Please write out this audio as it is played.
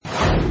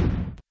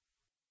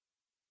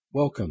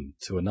Welcome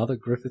to another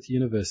Griffith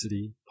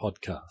University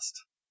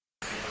podcast.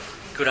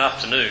 Good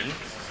afternoon.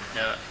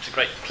 It's a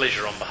great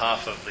pleasure on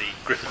behalf of the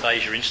Griffith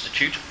Asia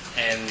Institute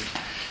and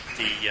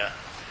the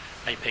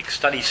APEC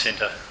Study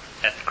Centre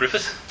at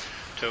Griffith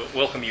to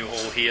welcome you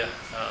all here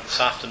this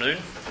afternoon.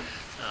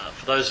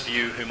 For those of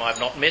you whom I've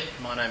not met,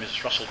 my name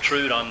is Russell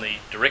Trude. I'm the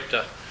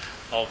Director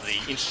of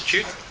the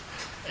Institute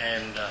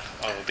and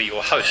I will be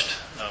your host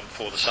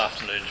for this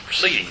afternoon's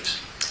proceedings.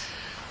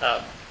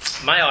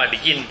 May I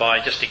begin by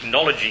just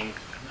acknowledging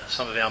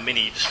some of our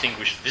many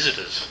distinguished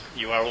visitors.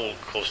 You are all,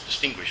 of course,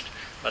 distinguished,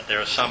 but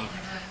there are some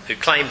who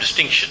claim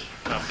distinction,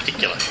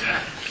 particular.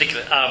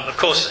 Of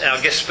course,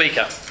 our guest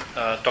speaker,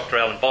 Dr.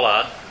 Alan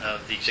Bollard,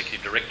 the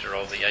Executive Director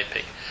of the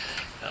APEC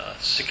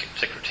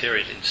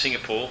Secretariat in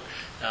Singapore,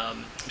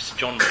 Mr.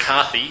 John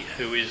McCarthy,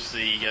 who is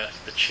the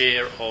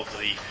Chair of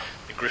the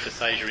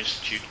Griffith Asia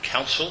Institute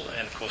Council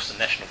and, of course, the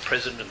National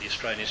President of the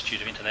Australian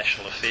Institute of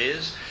International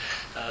Affairs,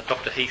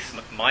 Dr. Heath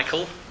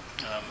McMichael,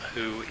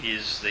 who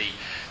is the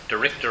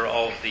Director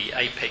of the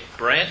APEC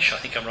branch, I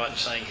think I'm right in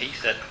saying,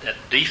 Heath, at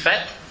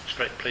DFAT. It's a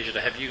great pleasure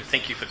to have you.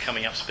 Thank you for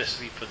coming up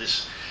specifically for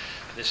this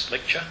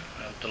lecture.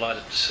 I'm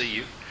delighted to see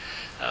you.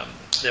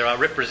 There are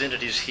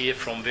representatives here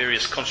from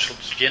various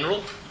consulates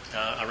general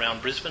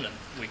around Brisbane, and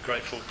we're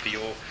grateful for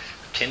your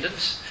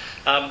attendance.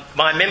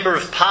 My Member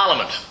of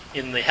Parliament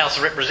in the House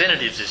of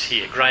Representatives is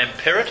here, Graham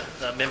Perrott,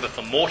 member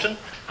for Moreton.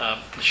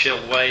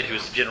 Michelle Wade, who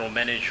is the General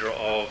Manager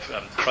of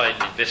Trade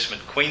and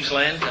Investment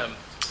Queensland.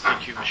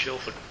 Thank you, Michelle,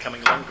 for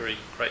coming along. Very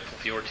grateful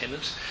for your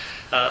attendance.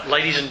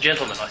 Ladies and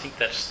gentlemen, I think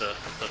that's the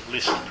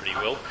list pretty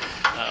well.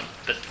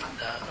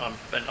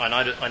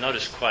 I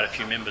noticed quite a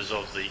few members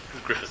of the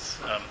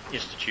Griffith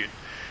Institute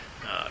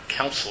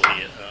Council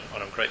here,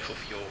 and I'm grateful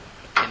for your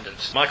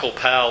attendance. Michael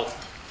Powell,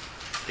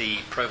 the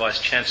Pro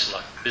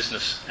Vice-Chancellor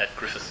Business at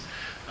Griffith,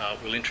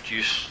 will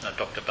introduce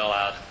Dr.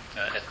 Bollard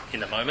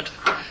in a moment.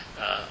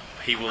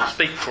 He will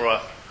speak for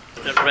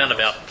around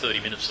about 30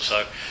 minutes or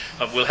so.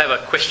 We'll have a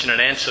question and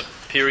answer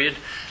period,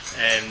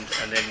 and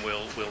then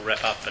we'll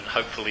wrap up and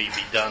hopefully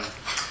be done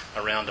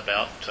around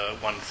about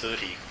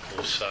 1:30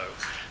 or so.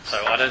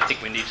 So I don't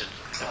think we need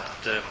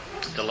to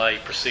delay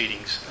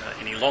proceedings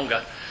any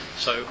longer.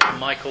 So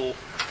Michael,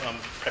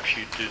 perhaps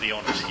you do the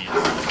honours here.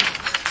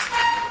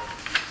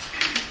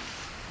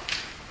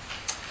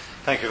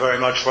 Thank you very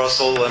much,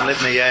 Russell, and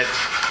let me add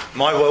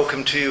my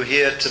welcome to you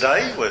here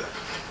today. We're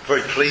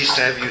very pleased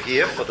to have you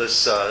here for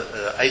this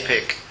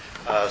APEC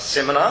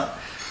seminar,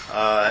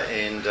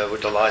 and we're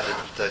delighted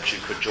that you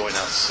could join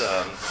us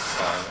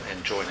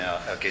and join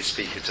our guest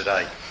speaker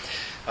today.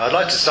 I'd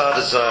like to start,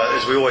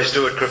 as we always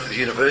do at Griffith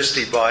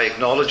University, by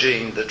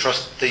acknowledging the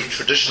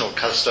traditional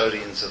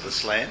custodians of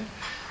this land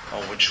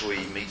on which we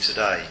meet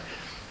today,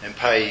 and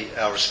pay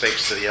our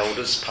respects to the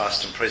elders,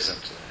 past and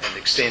present, and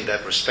extend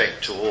that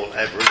respect to all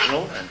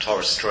Aboriginal and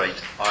Torres Strait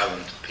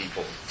Island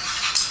people.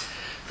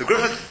 The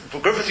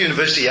Griffith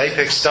University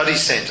APEC Study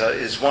Centre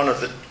is one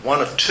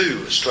of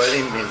two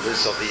Australian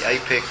members of the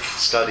APEC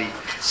Study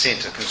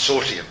Centre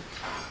Consortium,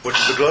 which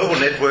is a global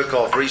network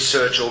of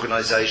research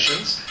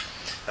organisations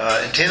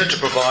intended to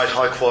provide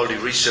high-quality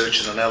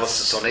research and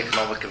analysis on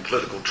economic and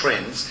political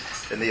trends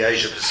in the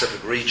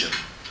Asia-Pacific region.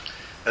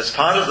 As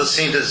part of the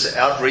Centre's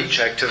outreach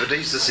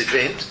activities, this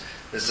event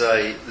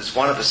is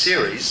one of a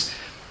series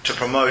to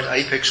promote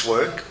APEC's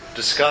work,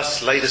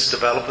 discuss latest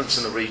developments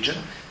in the region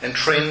and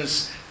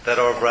trends that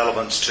are of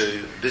relevance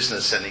to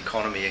business and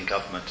economy and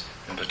government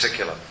in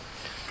particular.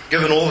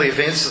 Given all the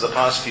events of the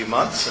past few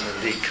months, and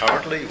indeed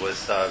currently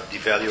with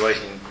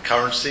devaluating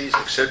currencies,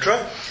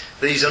 etc.,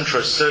 these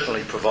interests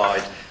certainly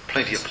provide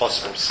plenty of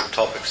possible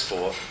topics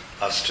for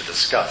us to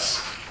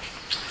discuss.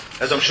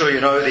 As I'm sure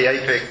you know, the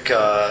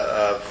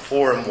APEC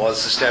Forum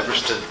was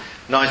established in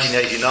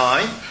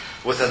 1989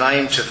 with an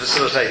aim to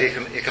facilitate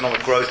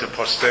economic growth and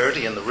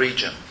prosperity in the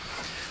region.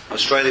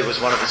 Australia was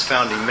one of its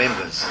founding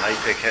members, and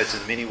APEC has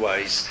in many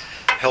ways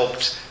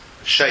helped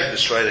shape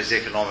Australia's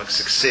economic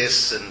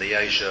success in the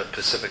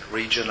Asia-Pacific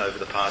region over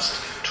the past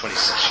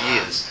 26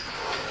 years.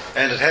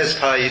 And it has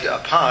played a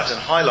part in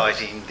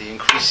highlighting the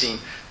increasing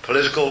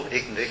political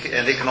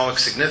and economic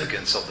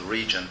significance of the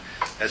region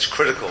as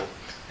critical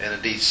and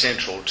indeed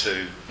central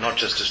to not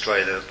just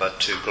Australia but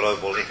to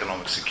global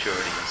economic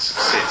security and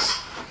success.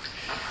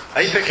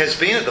 APEC has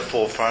been at the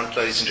forefront,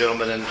 ladies and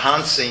gentlemen, in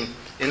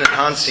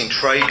enhancing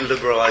trade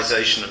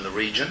liberalisation in the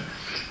region,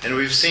 and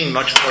we've seen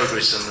much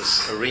progress in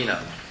this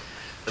arena.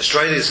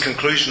 Australia's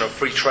conclusion of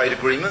free trade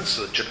agreements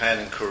with Japan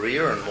and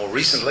Korea, and more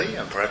recently,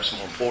 and perhaps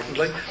more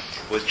importantly,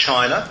 with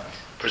China,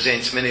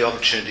 presents many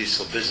opportunities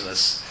for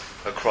business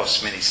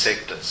across many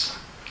sectors.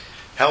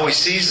 How we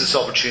seize this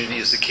opportunity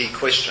is the key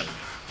question,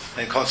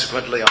 and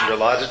consequently I'm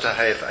delighted to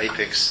have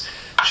APEC's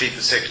Chief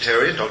of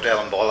Secretariat, Dr.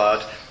 Alan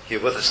Bollard, here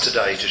with us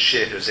today to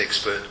share his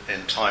expert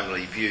and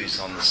timely views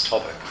on this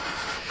topic.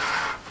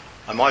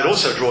 I might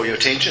also draw your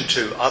attention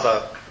to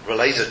other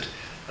related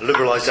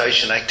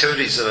liberalisation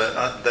activities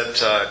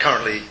that are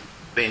currently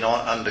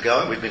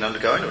we've been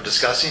undergoing or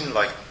discussing,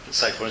 like,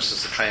 say, for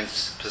instance, the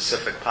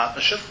Trans-Pacific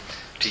Partnership,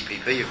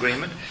 TPP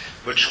agreement,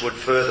 which would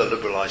further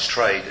liberalise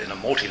trade in a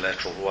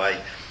multilateral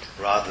way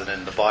rather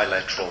than the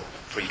bilateral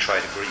free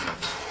trade agreement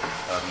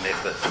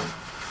method.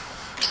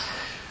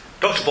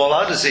 Dr.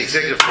 Bollard is the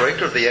Executive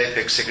Director of the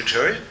APEC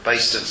Secretariat,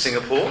 based in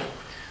Singapore.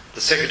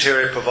 The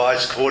Secretariat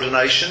provides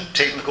coordination,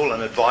 technical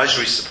and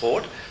advisory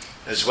support,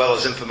 as well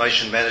as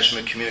information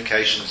management,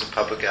 communications and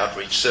public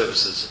outreach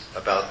services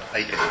about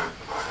APEC.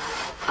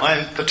 I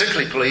am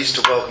particularly pleased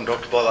to welcome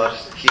Dr. Bollard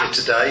here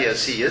today,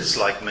 as he is,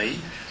 like me,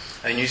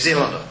 a New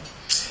Zealander.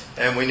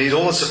 And we need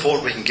all the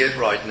support we can get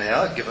right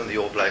now, given the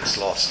All Blacks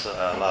lost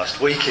last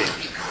weekend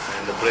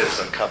and the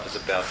Bledisloe Cup is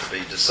about to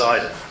be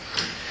decided.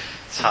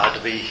 It's hard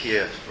to be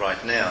here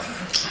right now.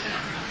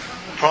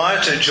 Prior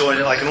to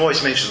joining, I can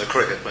always mention the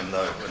cricket when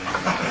the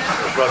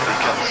rugby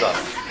comes up.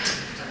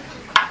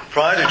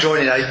 Prior to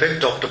joining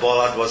APEC, Dr.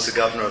 Bollard was the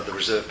Governor of the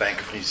Reserve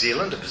Bank of New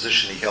Zealand, a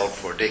position he held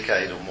for a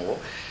decade or more.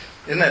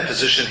 In that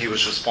position, he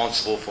was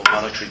responsible for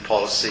monetary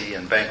policy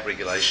and bank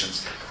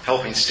regulations,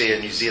 helping steer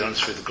New Zealand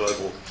through the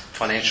global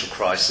financial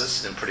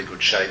crisis in pretty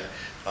good shape,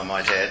 I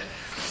might add.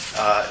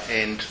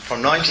 And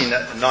from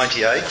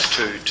 1998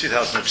 to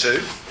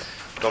 2002,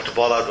 Dr.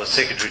 Bollard was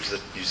Secretary to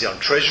the New Zealand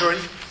Treasury,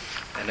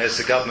 and as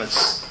the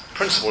government's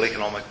principal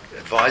economic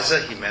advisor,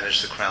 he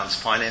managed the Crown's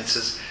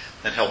finances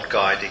and helped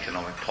guide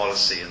economic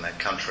policy in that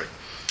country.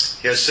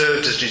 He has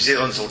served as New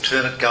Zealand's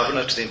alternate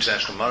governor to the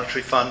International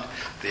Monetary Fund,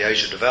 the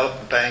Asia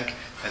Development Bank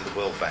and the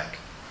World Bank.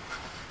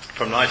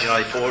 From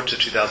 1994 to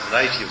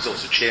 2008, he was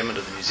also chairman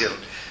of the New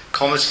Zealand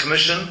Commerce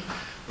Commission,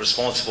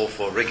 responsible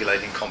for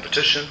regulating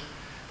competition.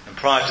 And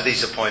prior to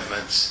these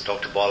appointments,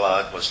 Dr.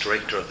 Bollard was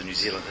director of the New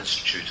Zealand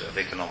Institute of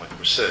Economic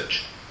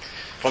Research.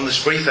 From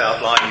this brief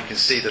outline, you can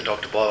see that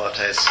Dr. Bollard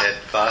has had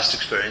vast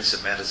experience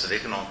in matters of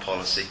economic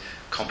policy,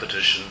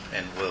 competition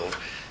and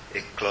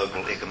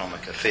global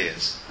economic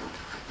affairs.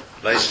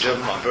 Ladies and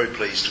gentlemen, I'm very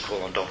pleased to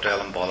call on Dr.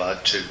 Alan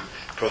Bollard to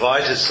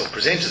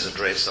present his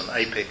address on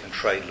APEC and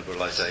trade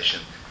liberalisation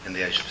in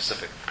the Asia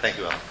Pacific. Thank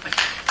you, Alan.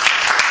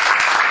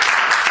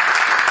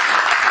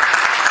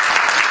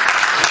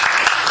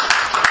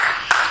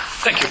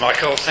 Thank you,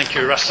 Michael. Thank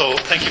you, Russell.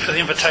 Thank you for the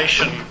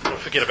invitation. We'll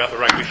forget about the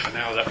rugby for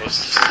now. That was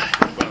just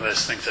one of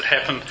those things that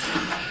happened.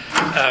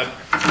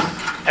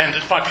 And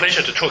it's my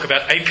pleasure to talk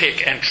about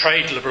APEC and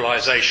trade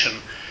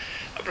liberalisation.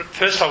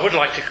 First, I would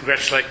like to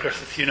congratulate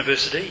Griffith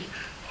University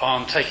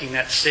on taking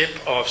that step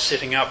of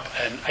setting up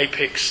an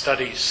APEC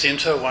Studies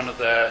Centre, one of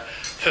the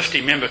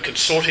 50-member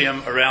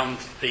consortium around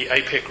the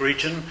APEC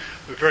region.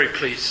 We're very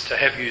pleased to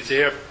have you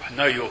there. I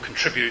know you'll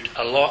contribute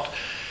a lot.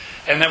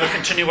 And that will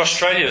continue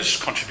Australia's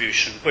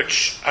contribution,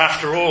 which,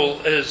 after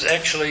all, is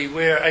actually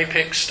where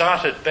APEC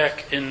started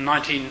back in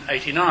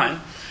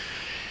 1989.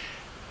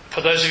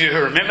 For those of you who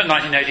remember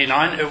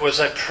 1989, it was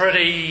a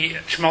pretty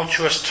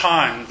tumultuous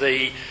time.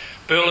 The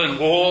Berlin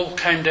Wall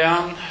came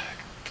down.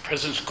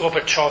 Presidents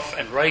Gorbachev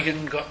and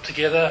Reagan got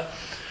together.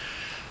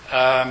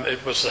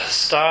 It was the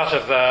start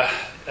of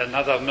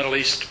another Middle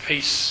East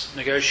peace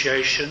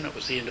negotiation. It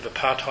was the end of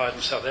apartheid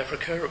in South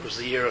Africa. It was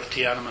the year of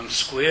Tiananmen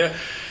Square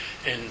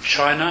in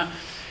China,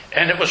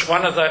 and it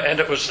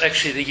was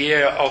actually the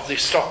year of the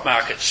stock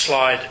market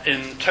slide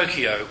in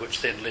Tokyo, which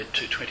then led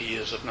to 20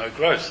 years of no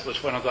growth. It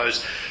was one of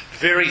those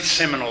very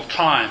seminal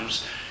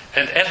times,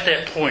 and at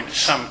that point,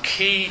 some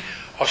key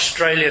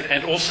Australian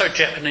and also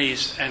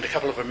Japanese and a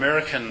couple of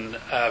American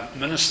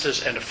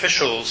ministers and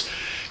officials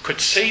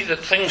could see that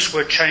things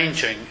were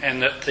changing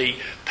and that the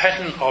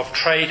pattern of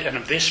trade and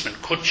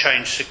investment could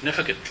change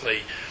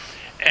significantly.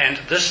 And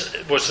this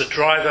was the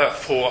driver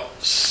for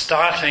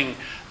starting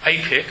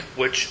APEC,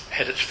 which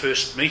had its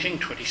first meeting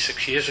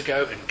 26 years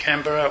ago in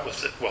Canberra,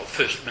 with the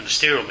first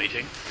ministerial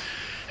meeting,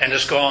 and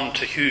has gone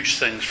to huge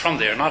things from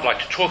there. And I'd like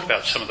to talk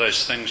about some of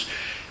those things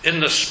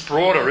in this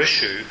broader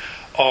issue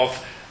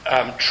of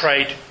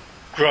trade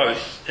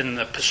growth in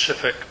the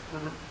Pacific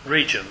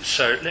region.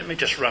 So let me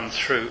just run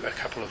through a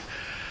couple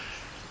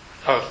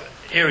of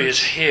areas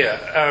here.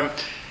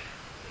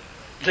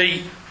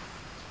 The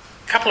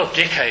couple of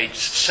decades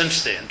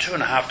since then,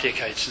 2.5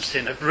 decades since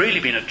then, have really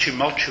been a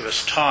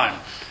tumultuous time.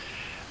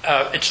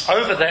 It's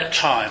over that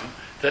time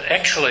that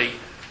actually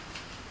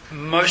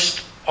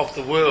most of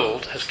the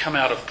world has come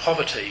out of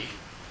poverty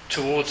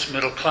towards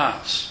middle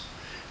class.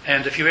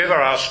 And if you ever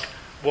ask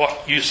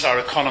what use are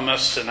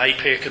economists and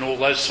APEC and all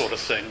those sort of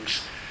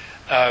things,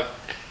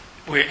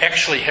 we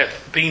actually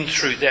have been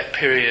through that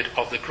period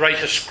of the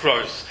greatest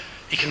growth,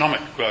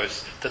 economic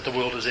growth, that the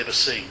world has ever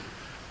seen.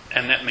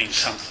 And that means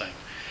something.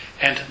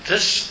 And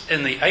this,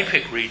 in the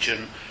APEC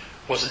region,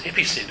 was an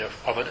epicentre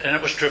of it, and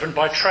it was driven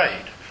by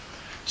trade.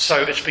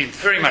 So it's been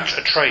very much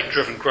a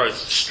trade-driven growth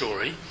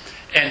story.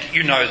 And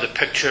you know the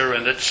picture,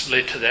 and it's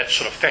led to that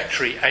sort of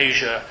factory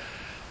Asia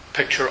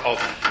picture of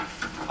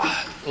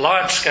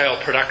large-scale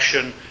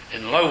production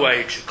in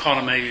low-wage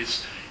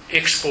economies,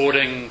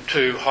 exporting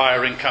to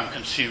higher-income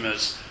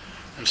consumers,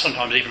 and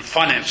sometimes even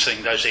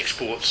financing those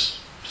exports,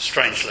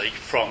 strangely,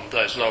 from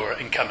those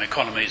lower-income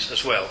economies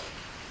as well.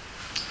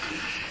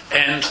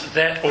 And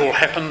that all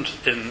happened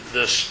in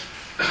this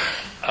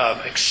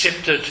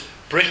accepted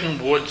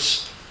Bretton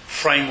Woods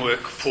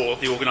framework for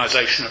the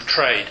organisation of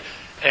trade,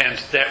 and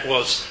that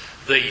was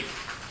the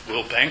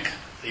World Bank,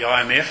 the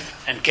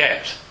IMF and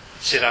GATT,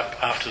 set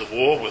up after the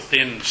war, with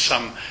then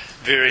some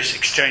various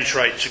exchange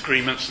rates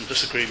agreements and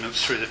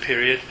disagreements through the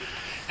period,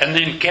 and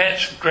then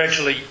GATT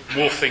gradually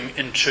morphing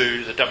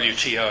into the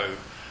WTO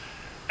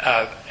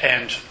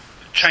and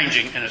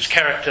changing in its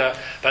character,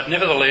 but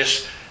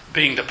nevertheless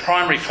being the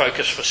primary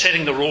focus for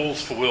setting the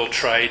rules for world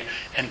trade,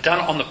 and done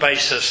on the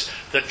basis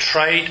that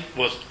trade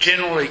was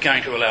generally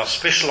going to allow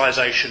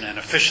specialisation and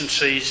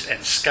efficiencies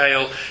and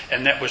scale,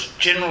 and that was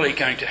generally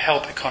going to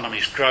help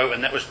economies grow,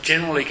 and that was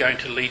generally going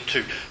to lead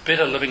to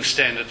better living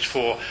standards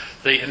for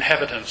the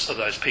inhabitants of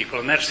those people.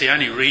 And that's the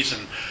only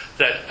reason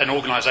that an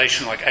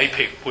organisation like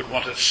APEC would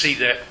want to see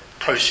that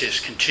process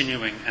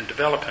continuing and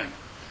developing.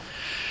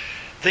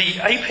 The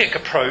APEC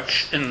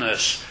approach in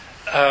this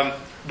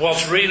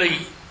was really,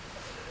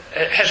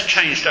 it has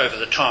changed over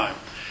the time.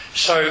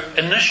 So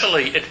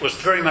initially it was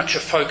very much a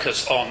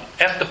focus on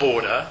at the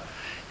border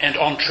and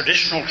on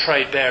traditional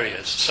trade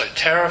barriers, so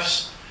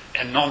tariffs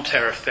and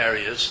non-tariff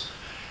barriers,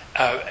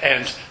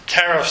 and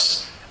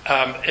tariffs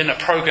in a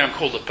program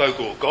called the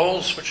Bogor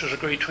Goals, which was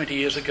agreed 20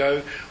 years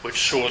ago,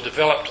 which saw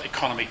developed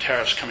economy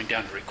tariffs coming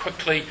down very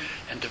quickly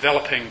and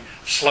developing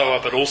slower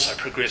but also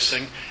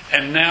progressing.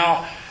 And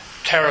now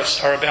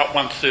tariffs are about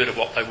 1/3 of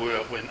what they were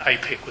when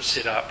APEC was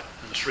set up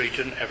in this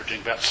region,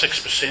 averaging about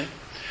 6%.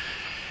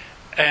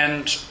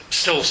 And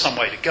still some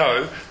way to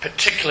go,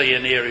 particularly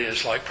in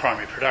areas like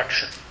primary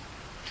production.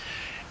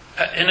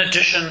 In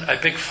addition, a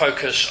big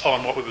focus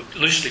on what we would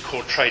loosely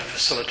call trade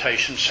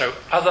facilitation, so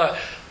other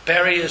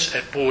barriers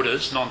at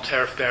borders,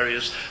 non-tariff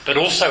barriers, but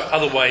also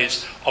other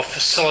ways of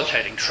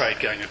facilitating trade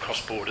going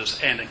across borders,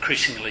 and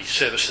increasingly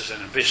services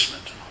and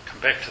investment, and I'll come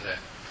back to that.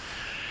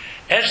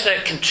 As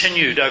that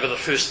continued over the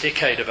first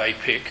decade of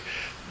APEC,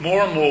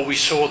 more and more we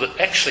saw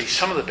that actually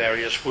some of the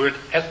barriers weren't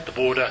at the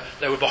border,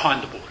 they were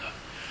behind the border.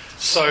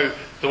 So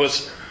there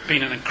was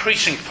been an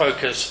increasing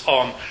focus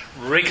on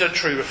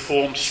regulatory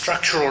reform,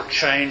 structural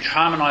change,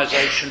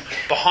 harmonisation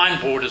behind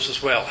borders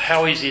as well.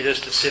 How easy it is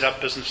to set up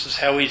businesses,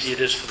 how easy it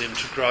is for them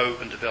to grow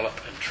and develop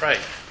and trade.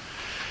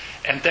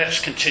 And that's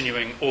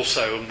continuing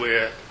also, and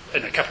we're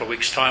in a couple of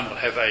weeks' time we'll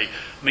have a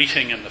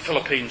meeting in the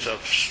Philippines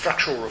of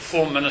structural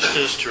reform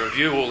ministers to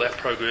review all that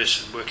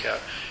progress and work out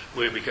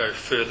where we go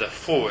further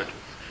forward.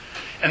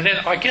 And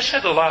then I guess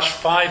over the last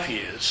 5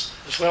 years,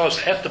 as well as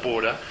at the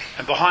border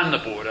and behind the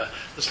border,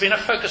 there's been a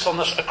focus on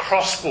this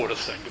across-border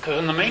thing, because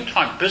in the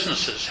meantime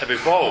businesses have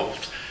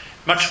evolved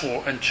much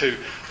more into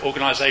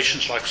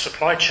organisations like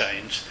supply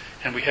chains,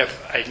 and we have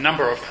a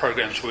number of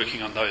programs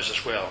working on those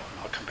as well,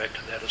 and I'll come back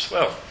to that as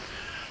well.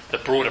 The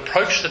broad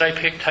approach that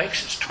APEC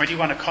takes is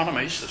 21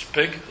 economies. There's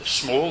big, there's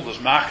small, there's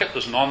market,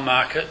 there's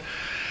non-market,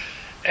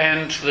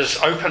 and there's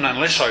open and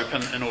less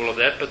open in all of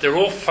that, but they're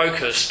all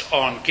focused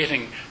on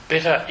getting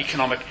better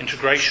economic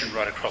integration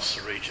right across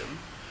the region.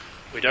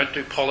 We don't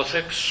do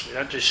politics, we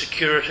don't do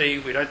security,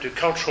 we don't do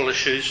cultural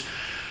issues,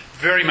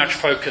 very much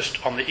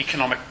focused on the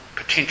economic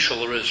potential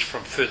there is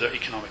from further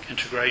economic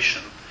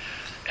integration.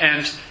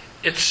 And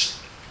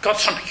it's got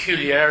some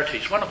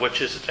peculiarities, one of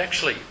which is it's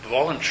actually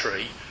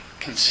voluntary,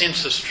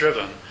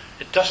 consensus-driven.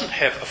 It doesn't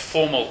have a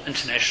formal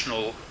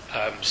international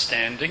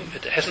standing.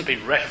 It hasn't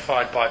been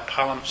ratified by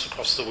parliaments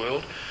across the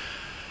world.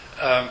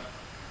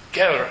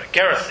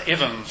 Gareth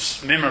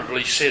Evans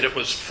memorably said it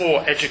was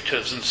 4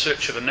 adjectives in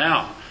search of a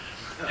noun,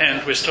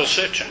 and we're still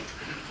searching.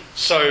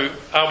 So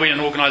are we an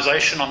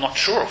organisation? I'm not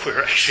sure if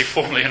we're actually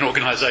formally an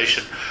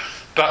organisation,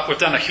 but we've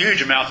done a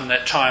huge amount in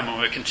that time and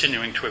we're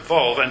continuing to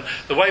evolve. And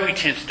the way we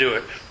tend to do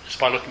it is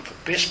by looking for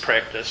best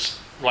practice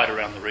right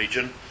around the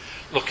region,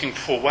 looking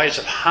for ways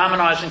of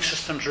harmonising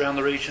systems around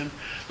the region,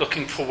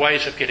 looking for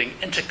ways of getting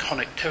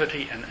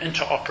interconnectivity and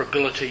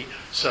interoperability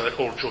so it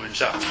all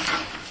joins up.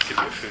 I'll give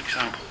you a few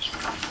examples.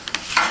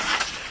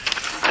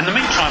 In the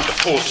meantime,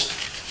 of course,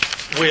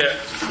 we're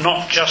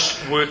not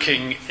just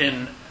working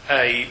in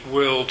a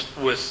world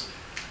with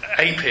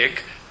APEC,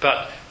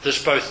 but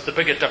there's both the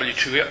bigger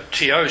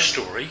WTO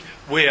story,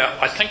 where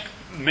I think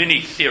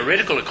many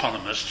theoretical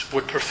economists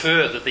would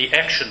prefer that the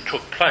action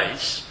took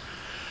place,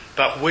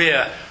 but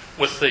where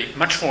with the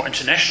much more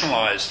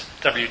internationalised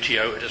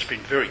WTO, it has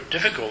been very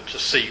difficult to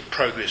see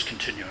progress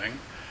continuing,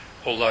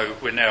 although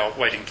we're now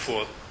waiting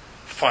for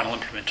final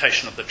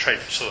implementation of the trade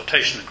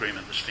facilitation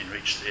agreement that's been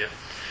reached there,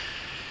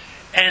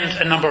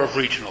 and a number of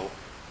regional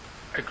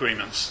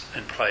agreements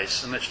in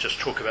place. And let's just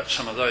talk about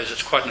some of those.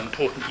 It's quite an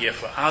important year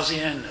for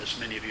ASEAN, as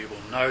many of you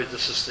will know.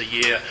 This is the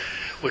year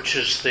which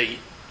is the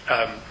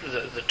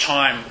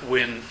time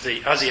when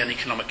the ASEAN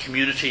Economic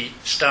Community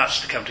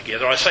starts to come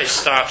together. I say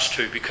starts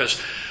to because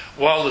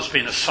while there's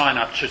been a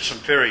sign-up to some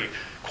very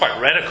quite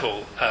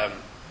radical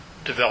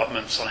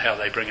developments on how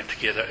they bring it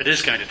together, it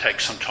is going to take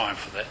some time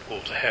for that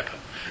all to happen.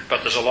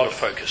 But there's a lot of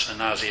focus in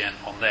ASEAN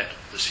on that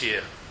this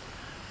year.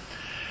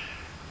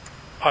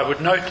 I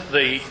would note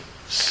the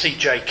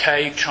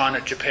CJK,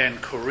 China, Japan,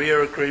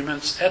 Korea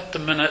agreements. At the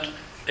minute,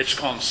 it's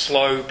gone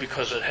slow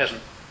because it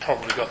hasn't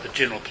probably got the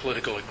general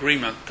political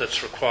agreement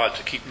that's required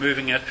to keep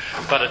moving it,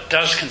 but it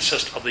does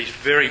consist of these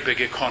very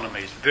big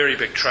economies, very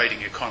big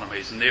trading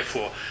economies, and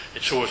therefore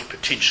it's always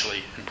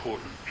potentially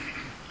important.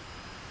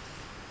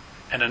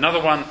 And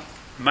another one,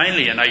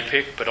 mainly in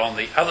APEC, but on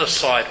the other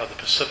side of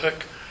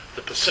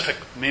the Pacific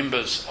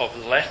members of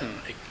the Latin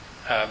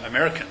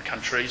American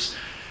countries,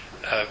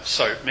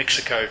 so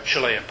Mexico,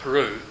 Chile and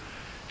Peru,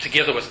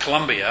 together with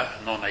Colombia,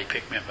 a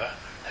non-APEC member,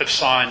 have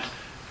signed,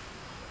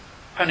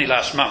 only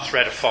last month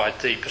ratified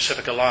the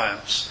Pacific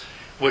Alliance,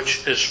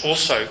 which is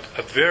also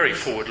a very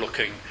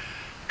forward-looking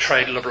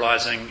trade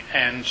liberalising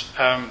and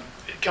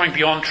going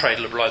beyond trade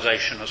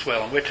liberalisation as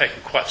well. And we're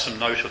taking quite some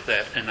note of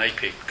that in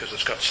APEC because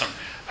it's got some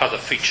other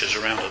features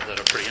around it that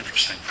are pretty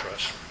interesting for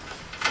us.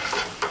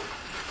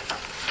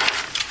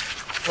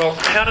 Well,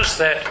 how does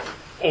that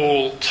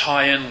all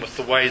tie in with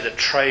the way that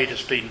trade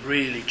has been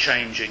really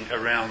changing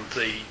around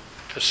the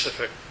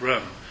Pacific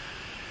Rim?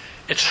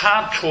 It's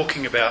hard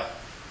talking about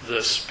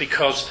this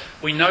because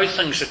we know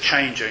things are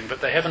changing,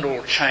 but they haven't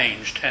all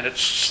changed, and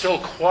it's still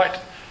quite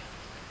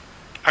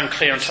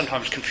unclear and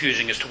sometimes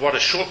confusing as to what are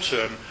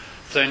short-term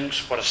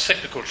things, what are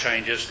cyclical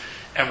changes,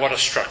 and what are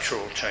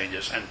structural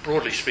changes. And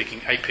broadly speaking,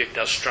 APEC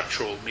does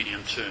structural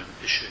medium-term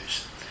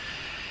issues.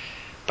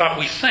 But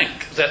we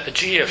think that the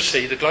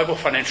GFC, the global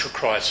financial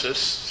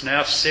crisis, is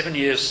now 7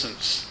 years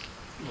since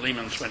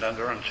Lehman's went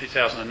under in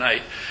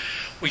 2008,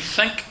 we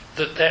think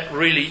that that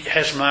really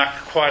has marked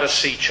quite a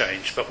sea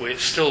change, but we're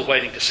still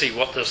waiting to see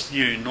what this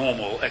new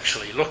normal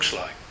actually looks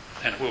like.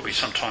 And it will be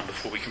some time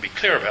before we can be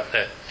clear about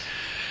that.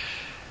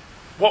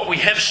 What we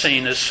have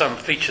seen is some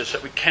features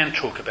that we can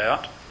talk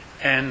about,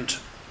 and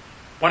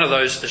one of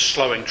those is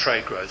slowing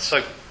trade growth.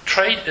 So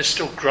trade is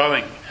still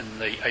growing in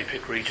the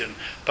APEC region,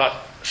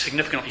 but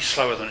significantly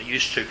slower than it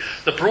used to.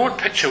 The broad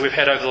picture we've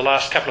had over the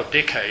last couple of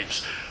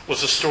decades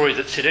was a story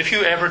that said if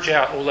you average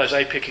out all those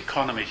APEC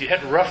economies, you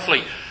had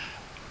roughly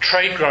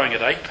trade growing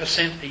at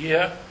 8% a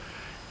year,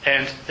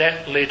 and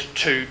that led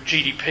to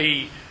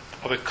GDP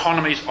of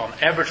economies on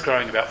average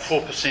growing about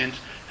 4%,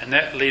 and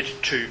that led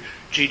to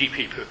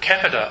GDP per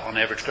capita on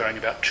average growing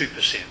about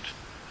 2%,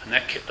 and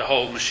that kept the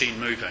whole machine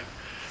moving.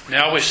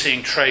 Now we're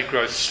seeing trade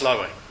growth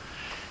slowing,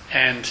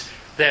 and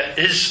that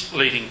is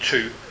leading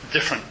to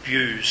different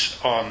views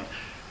on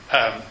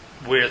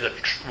where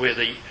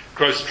the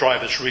growth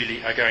drivers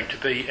really are going to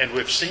be, and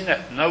we've seen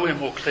that nowhere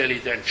more clearly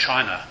than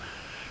China,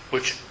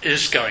 which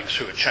is going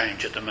through a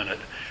change at the minute,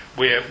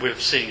 where we're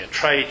seeing a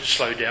trade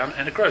slowdown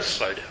and a growth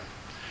slowdown.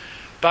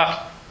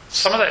 But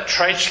some of that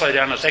trade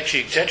slowdown is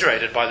actually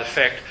exaggerated by the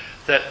fact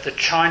that the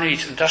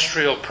Chinese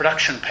industrial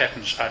production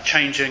patterns are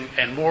changing,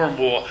 and more,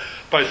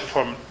 both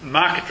from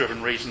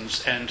market-driven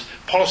reasons and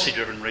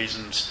policy-driven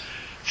reasons,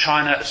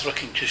 China is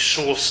looking to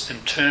source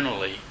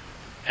internally.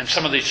 And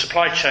some of these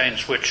supply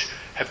chains, which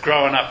have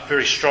grown up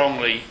very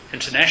strongly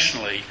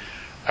internationally,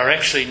 are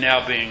actually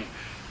now being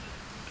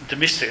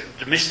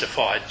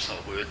domestified, it's not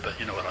a word, but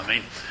you know what I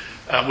mean,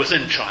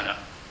 within China.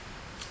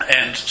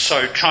 And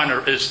so China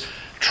is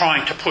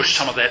trying to push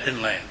some of that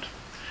inland.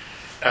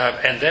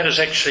 And that is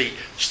actually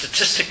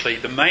statistically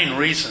the main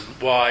reason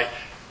why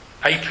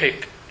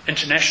APEC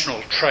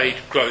international trade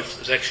growth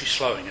is actually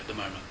slowing at the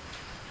moment.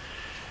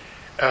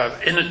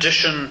 In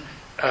addition,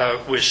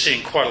 we're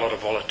seeing quite a lot of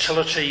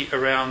volatility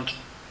around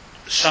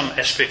some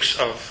aspects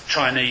of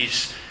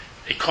Chinese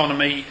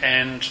economy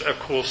and, of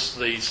course,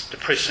 these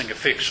depressing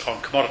effects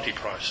on commodity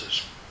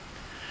prices.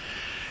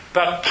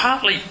 But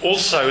partly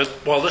also,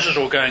 while this is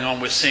all going on,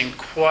 we're seeing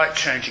quite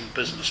changing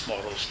business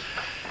models.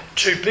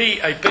 To be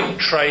a big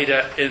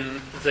trader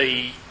in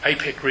the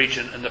APEC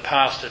region in the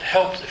past, it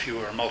helped if you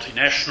were a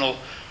multinational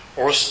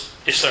or a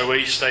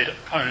SOE,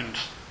 state-owned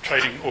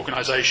trading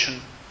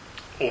organisation,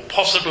 or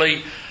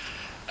possibly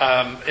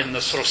in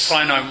the sort of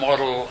Sino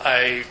model,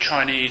 a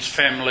Chinese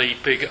family,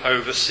 big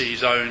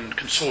overseas-owned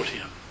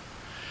consortium.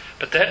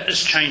 But that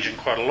is changing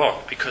quite a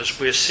lot because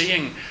we're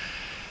seeing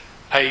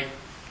a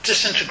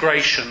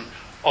disintegration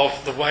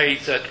of the way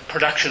that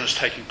production is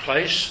taking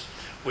place.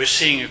 We're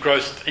seeing a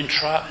growth of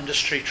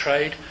intra-industry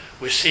trade.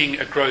 We're seeing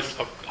a growth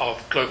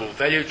of global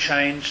value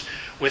chains.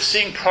 We're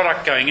seeing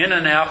product going in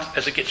and out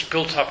as it gets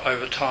built up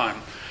over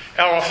time.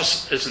 Our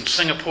office is in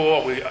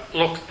Singapore. We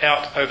look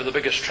out over the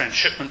biggest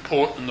transshipment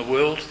port in the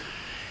world.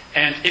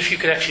 And if you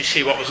could actually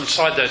see what was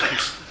inside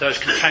those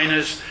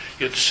containers,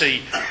 you'd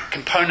see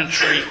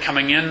componentry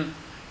coming in,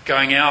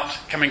 going out,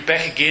 coming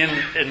back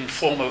again in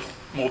form of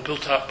more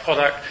built-up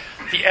product.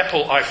 The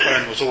Apple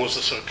iPhone was always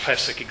a sort of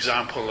classic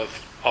example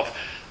of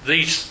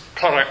these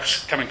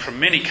products coming from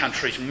many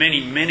countries,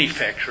 many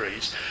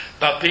factories,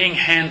 but being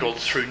handled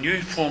through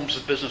new forms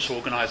of business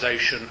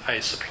organisation,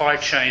 a supply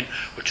chain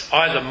which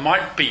either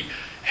might be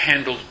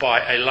handled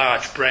by a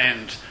large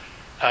brand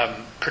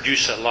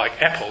producer like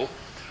Apple,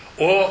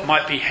 or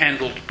might be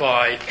handled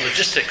by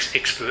logistics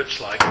experts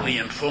like Li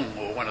and Fung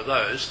or one of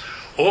those,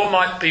 or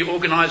might be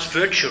organised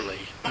virtually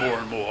more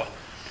and more.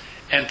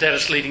 And that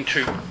is leading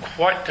to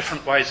quite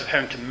different ways of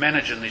having to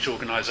manage in these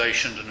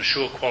organisations and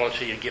assure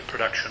quality and get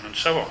production and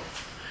so on.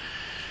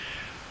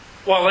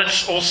 While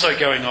that's also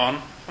going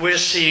on, we're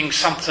seeing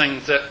something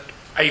that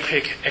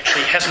APEC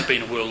actually hasn't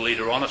been a world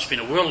leader on. It's been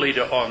a world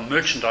leader on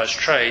merchandise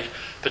trade,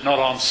 but not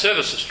on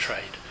services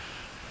trade.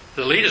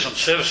 The leaders on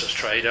services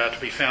trade are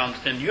to be found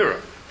in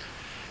Europe.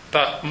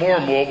 But more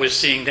and more we're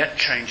seeing that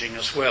changing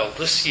as well.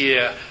 This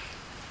year,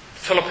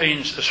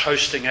 Philippines is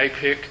hosting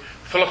APEC.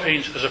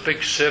 Philippines is a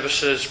big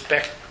services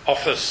back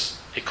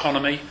office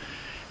economy,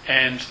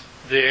 and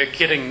they're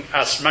getting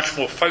us much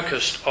more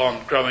focused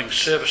on growing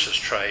services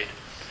trade.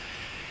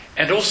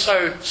 And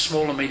also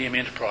small and medium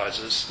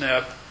enterprises.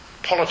 Now,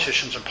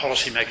 politicians and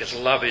policymakers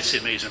love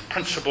SMEs in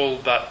principle,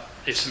 but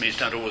SMEs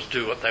don't always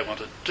do what they want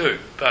to do.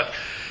 But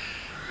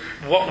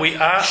what we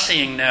are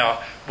seeing now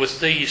with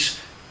these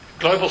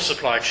global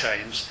supply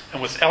chains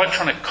and with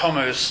electronic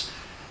commerce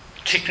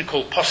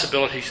technical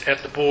possibilities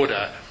at the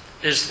border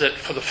is that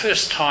for the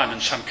first time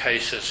in some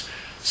cases,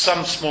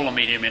 some small and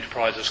medium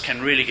enterprises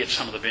can really get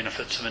some of the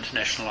benefits of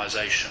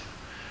internationalisation.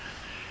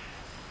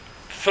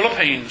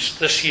 Philippines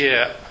this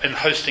year in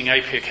hosting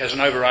APEC has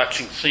an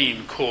overarching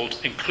theme called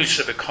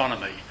inclusive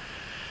economy.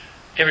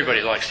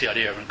 Everybody likes the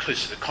idea of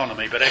inclusive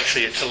economy, but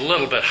actually it's a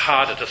little bit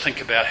harder to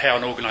think about how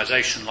an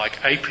organisation like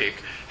APEC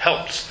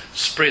helps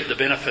spread the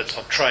benefits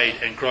of trade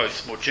and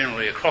growth more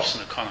generally across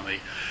an economy.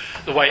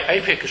 The way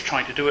APEC is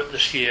trying to do it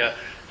this year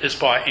is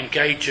by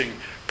engaging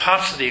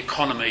parts of the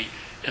economy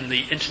in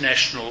the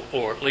international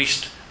or at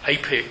least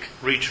APEC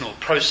regional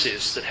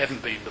process that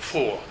haven't been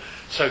before.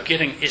 So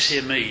getting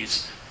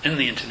SMEs in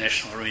the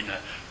international arena,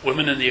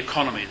 women in the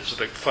economy, there's a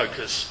big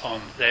focus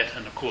on that.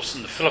 And of course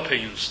in the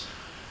Philippines,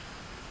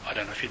 I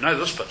don't know if you know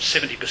this, but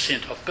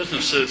 70% of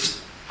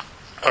businesses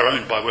are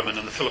owned by women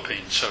in the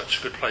Philippines, so it's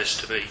a good place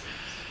to be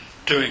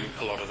doing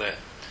a lot of that.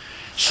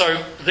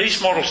 So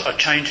these models are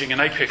changing, and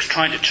APEC's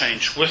trying to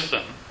change with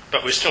them,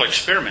 but we're still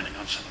experimenting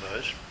on some of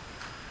those.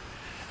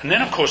 And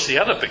then, of course, the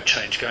other big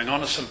change going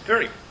on is some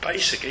very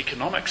basic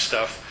economic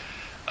stuff,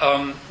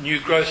 new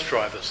growth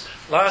drivers.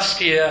 Last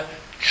year,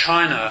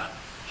 China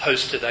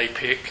hosted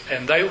APEC,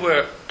 and they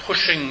were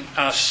pushing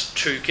us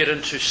to get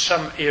into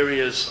some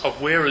areas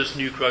of where is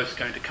new growth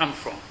going to come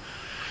from.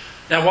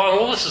 Now, while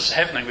all this is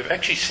happening, we've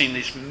actually seen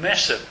these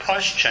massive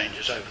price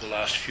changes over the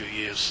last few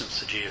years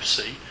since the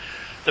GFC.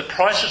 The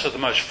prices of the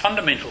most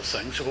fundamental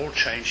things have all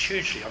changed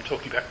hugely. I'm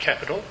talking about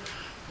capital,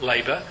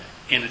 labour,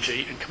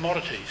 energy and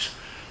commodities.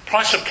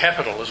 Price of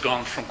capital has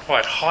gone from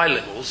quite high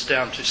levels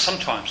down to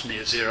sometimes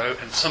near zero,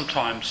 and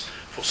sometimes,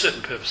 for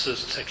certain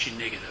purposes, it's actually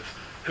negative.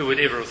 Who would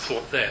ever have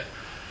thought that?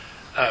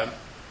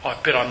 I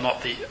bet I'm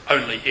not the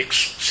only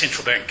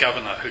ex-central bank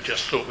governor who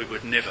just thought we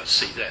would never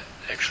see that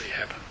actually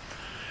happen.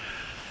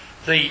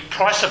 The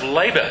price of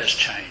labour has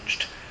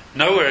changed.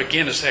 Nowhere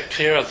again is that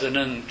clearer than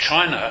in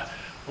China,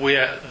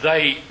 where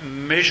they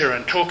measure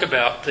and talk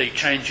about the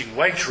changing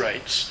wage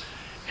rates,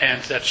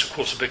 and that's of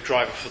course a big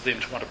driver for them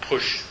to want to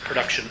push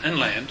production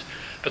inland,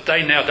 but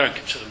they now don't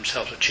consider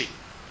themselves a cheap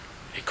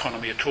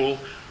economy at all.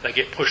 They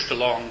get pushed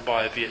along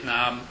by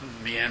Vietnam,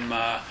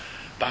 Myanmar,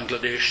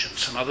 Bangladesh and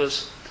some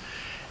others,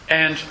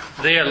 and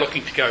they're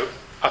looking to go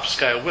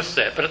upscale with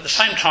that. But at the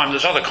same time,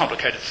 there's other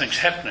complicated things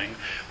happening,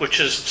 which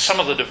is some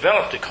of the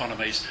developed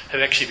economies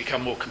have actually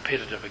become more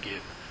competitive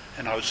again.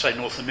 And I would say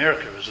North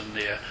America is in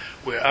there,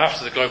 where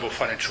after the global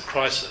financial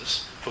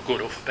crisis, for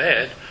good or for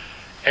bad,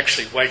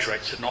 actually wage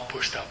rates have not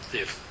pushed up.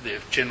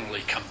 They've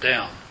generally come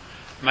down,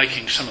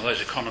 making some of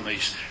those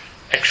economies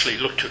actually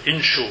look to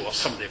inshore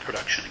some of their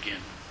production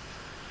again.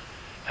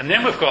 And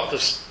then we've got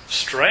this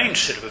strange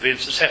set of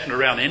events that's happened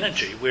around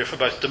energy, where for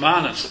both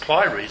demand and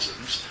supply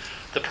reasons,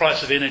 the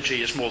price of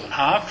energy is more than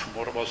halved from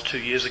what it was 2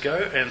 years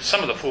ago, and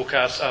some of the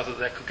forecasts are that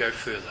that could go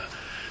further.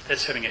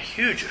 That's having a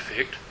huge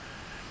effect,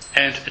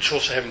 and it's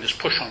also having this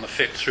push-on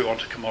effect through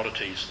onto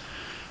commodities,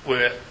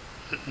 where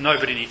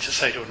nobody needs to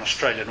say to an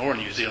Australian or a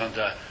New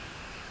Zealander,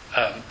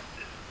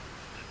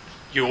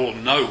 you all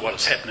know what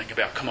is happening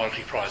about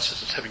commodity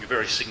prices. It's having a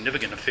very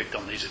significant effect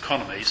on these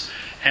economies,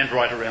 and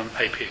right around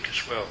APEC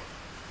as well.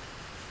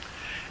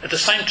 At the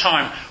same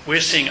time,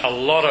 we're seeing a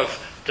lot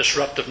of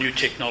disruptive new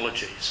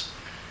technologies.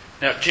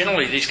 Now,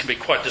 generally, these can be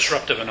quite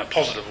disruptive in a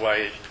positive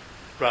way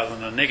rather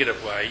than a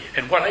negative way.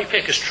 And what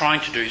APEC is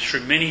trying to do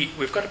through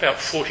we've got about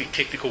 40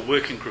 technical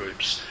working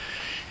groups,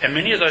 and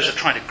many of those are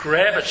trying to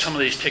grab at some of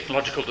these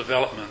technological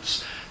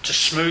developments to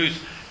smooth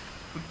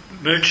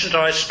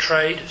merchandise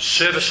trade,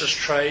 services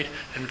trade,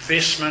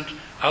 investment,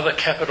 other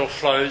capital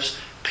flows,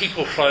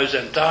 people flows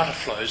and data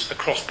flows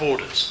across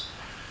borders.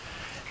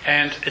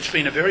 And it's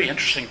been a very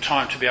interesting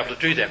time to be able to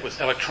do that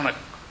with electronic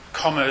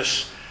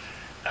commerce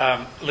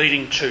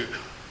leading to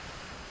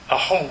a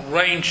whole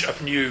range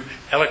of new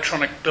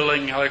electronic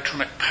billing,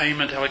 electronic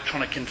payment,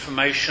 electronic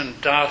information,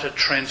 data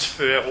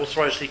transfer,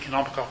 authorised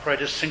economic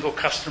operators, single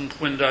custom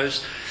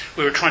windows.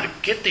 We were trying to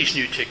get these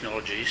new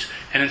technologies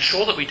and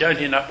ensure that we don't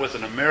end up with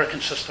an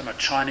American system, a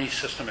Chinese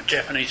system, a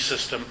Japanese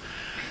system,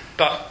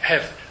 but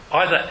have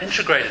either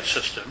integrated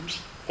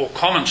systems or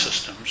common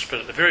systems, but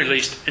at the very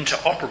least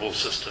interoperable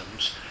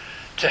systems,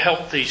 to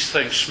help these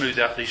things smooth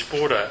out these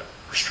border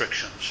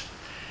restrictions.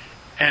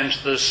 And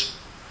there's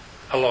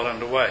a lot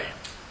underway.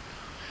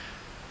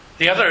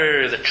 The other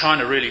area that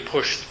China really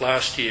pushed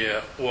last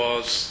year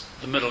was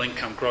the middle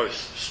income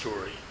growth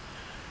story.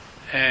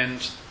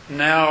 And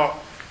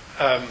now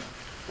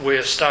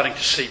we're starting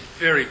to see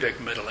very big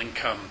middle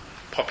income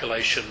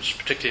populations,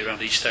 particularly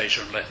around East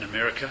Asia and Latin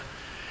America.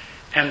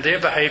 And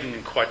they're behaving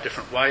in quite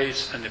different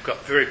ways, and they've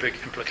got very big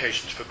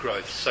implications for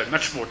growth. So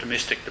much more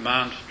domestic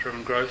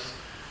demand-driven growth,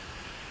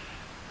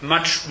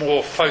 much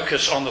more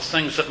focus on the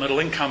things that middle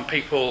income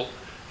people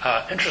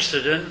are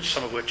interested in,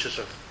 some of which is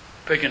of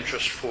big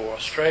interest for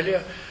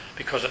Australia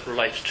because it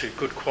relates to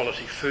good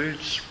quality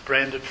foods,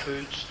 branded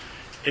foods,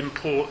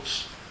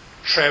 imports,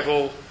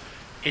 travel,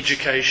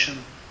 education,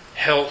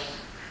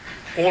 health,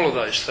 all of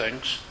those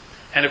things.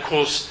 And of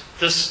course,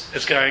 this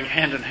is going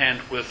hand in hand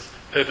with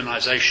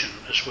urbanisation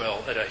as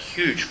well at a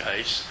huge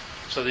pace.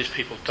 So these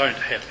people don't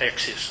have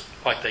access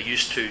like they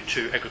used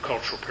to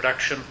agricultural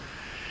production.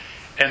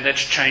 And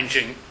that's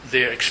changing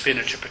their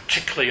expenditure,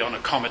 particularly on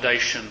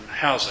accommodation,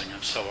 housing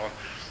and so on.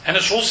 And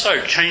it's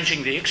also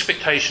changing the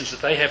expectations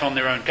that they have on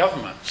their own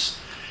governments.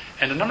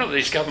 And a number of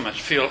these governments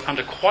feel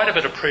under quite a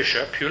bit of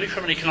pressure, purely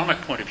from an economic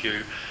point of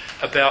view,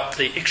 about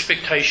the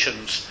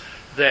expectations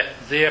that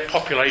their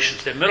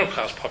populations, their middle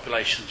class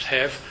populations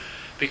have,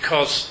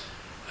 because,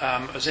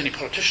 as any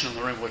politician in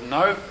the room would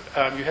know,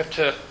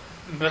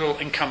 middle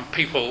income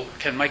people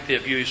can make their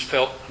views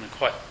felt in a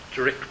quite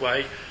direct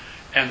way,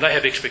 and they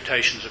have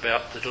expectations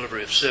about the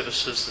delivery of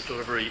services, the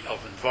delivery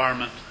of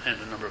environment, and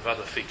a number of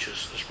other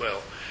features as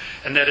well.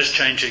 And that is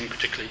changing,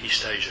 particularly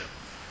East Asia.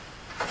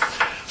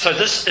 So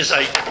this is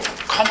a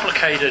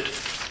complicated,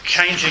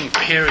 changing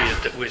period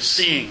that we're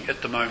seeing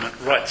at the moment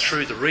right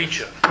through the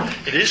region.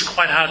 It is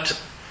quite hard to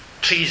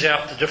tease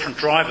out the different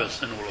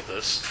drivers in all of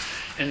this.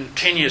 In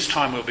 10 years'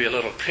 time, we'll be a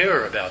little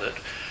clearer about it.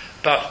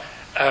 But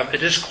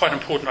it is quite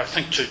important, I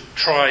think, to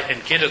try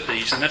and get at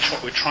these, and that's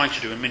what we're trying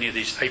to do in many of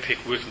these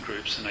APEC working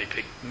groups and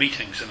APEC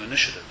meetings and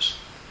initiatives.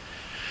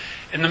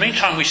 In the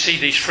meantime, we see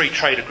these free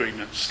trade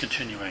agreements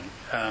continuing.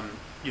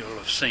 You'll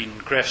have seen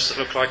graphs that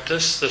look like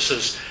this. This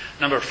is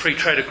a number of free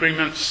trade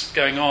agreements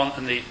going on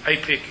in the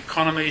APEC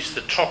economies.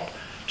 The top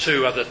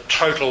two are the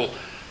total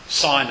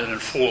signed and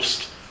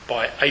enforced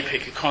by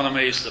APEC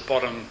economies. The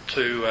bottom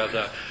two are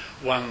the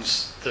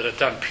ones that are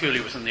done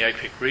purely within the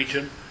APEC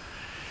region.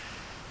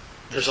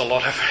 There's a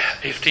lot of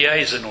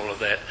FTAs in all of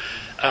that.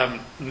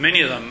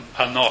 Many of them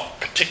are not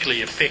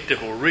particularly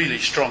effective or really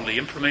strongly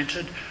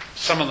implemented.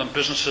 Some of them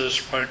businesses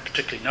won't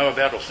particularly know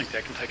about or think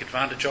they can take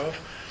advantage of.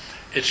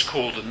 It's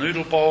called the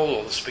noodle bowl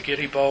or the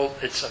spaghetti bowl.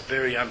 It's a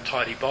very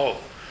untidy bowl.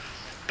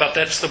 But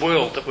that's the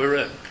world that we're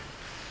in,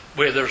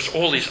 where there's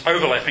all these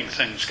overlapping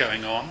things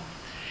going on,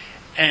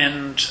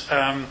 and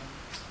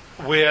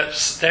where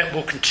that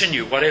will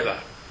continue, whatever.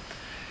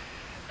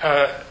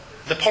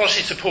 The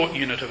Policy Support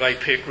Unit of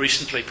APEC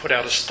recently put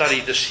out a study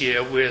this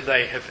year where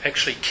they have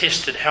actually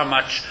tested how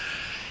much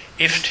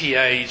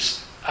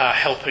FTAs are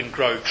helping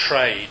grow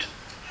trade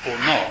or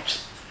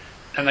not.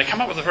 And they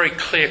come up with a very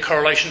clear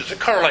correlation. It's a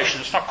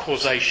correlation, it's not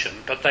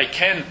causation, but they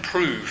can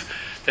prove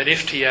that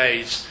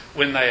FTAs,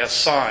 when they are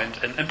signed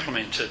and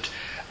implemented,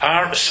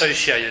 are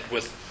associated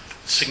with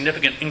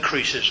significant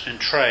increases in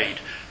trade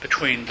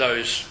between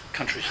those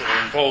countries that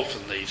are involved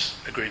in these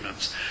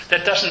agreements.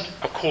 That doesn't,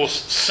 of course,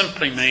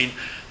 simply mean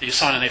that you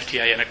sign an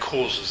FTA and it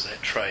causes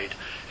that trade.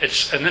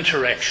 It's an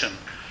interaction,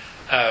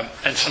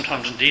 and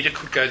sometimes indeed it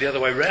could go the other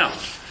way round,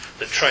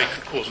 that trade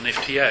could cause an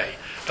FTA.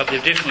 But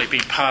they've definitely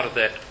been part of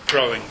that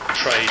growing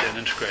trade and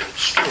integrated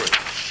story.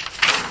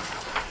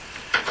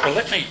 Well,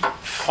 let me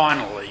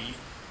finally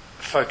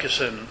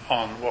focus in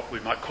on what we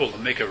might call the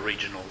mega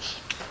regionals,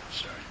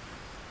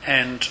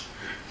 and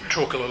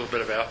talk a little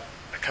bit about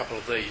a couple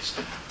of these,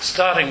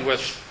 starting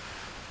with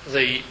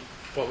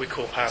what we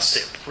call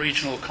RCEP,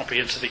 Regional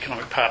Comprehensive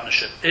Economic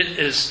Partnership. It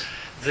is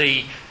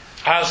the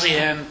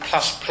ASEAN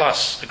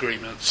plus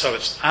agreement, so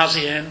it's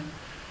ASEAN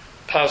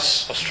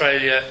plus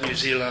Australia, New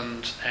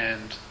Zealand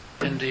and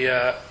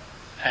India,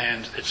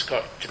 and it's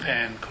got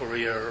Japan,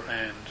 Korea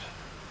and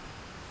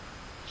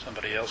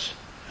somebody else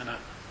in it.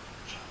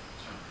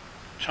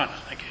 China,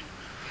 thank you.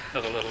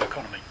 Another little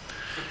economy.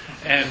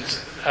 And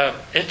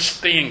it's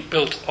being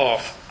built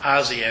off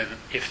ASEAN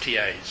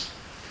FTAs.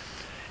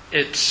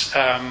 It's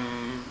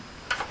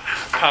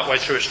partway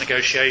through its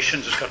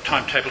negotiations. It's got a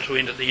timetable to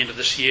end at the end of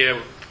this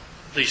year.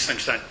 These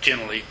things don't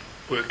generally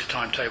work to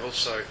timetables,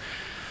 so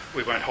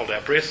we won't hold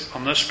our breath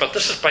on this. But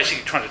this is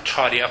basically trying to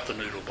tidy up the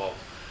noodle bowl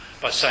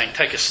by saying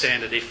take a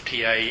standard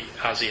FTA,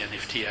 ASEAN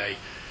FTA,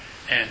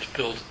 and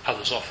build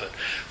others off it.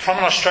 From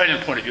an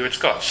Australian point of view, it's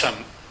got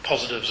some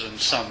positives and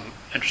some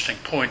interesting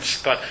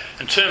points, but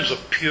in terms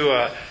of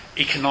pure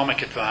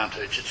economic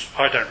advantage,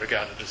 I don't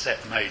regard it as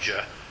that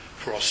major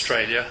for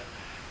Australia,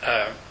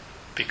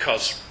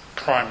 because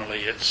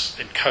primarily it's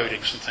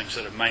encoding some things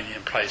that are mainly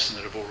in place and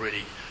that have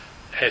already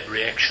had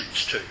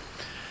reactions to.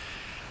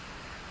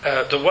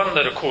 The one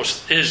that, of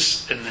course,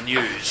 is in the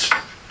news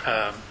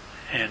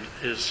and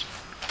is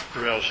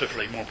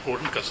relatively more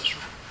important because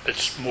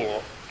it's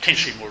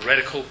potentially more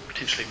radical,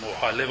 potentially more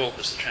high level,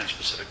 is the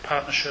Trans-Pacific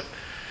Partnership.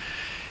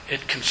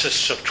 It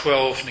consists of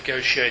 12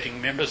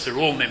 negotiating members. They're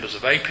all members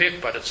of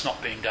APEC, but it's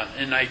not being done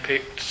in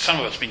APEC. Some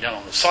of it's been done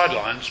on the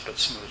sidelines, but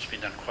some of it's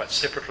been done quite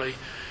separately.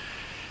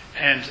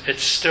 And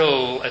it's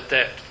still at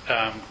that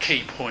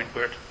key point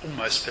where it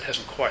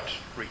hasn't quite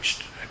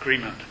reached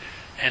agreement.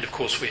 And of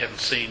course we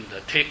haven't seen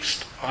the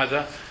text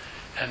either,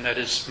 and that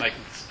is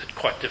making it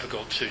quite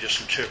difficult to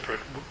just interpret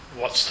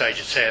what stage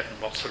it's at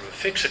and what sort of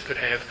effects it could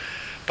have.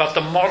 But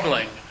the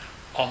modelling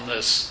on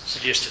this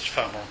suggests it's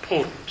far more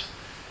important.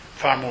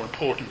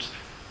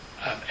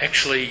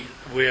 Actually,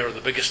 where are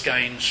the biggest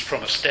gains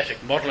from a static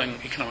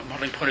economic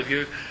modelling point of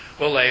view?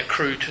 Well, they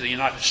accrue to the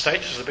United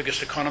States as the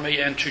biggest economy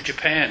and to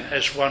Japan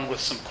as one with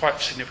some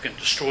quite significant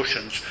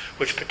distortions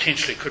which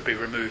potentially could be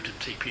removed in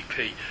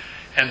TPP.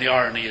 And the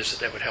irony is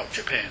that would help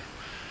Japan.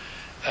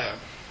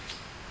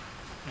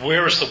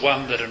 Where is the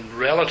one that in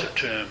relative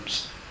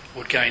terms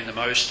would gain the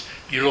most?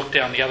 You look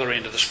down the other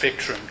end of the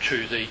spectrum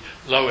to the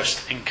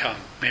lowest income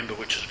member,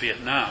 which is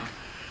Vietnam,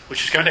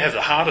 which is going to have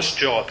the hardest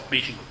job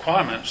meeting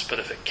requirements, but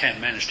if it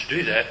can manage to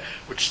do that,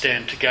 would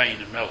stand to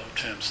gain in relative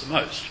terms the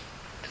most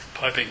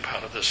by being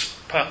part of this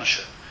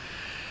partnership.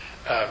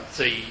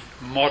 The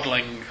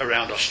modelling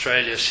around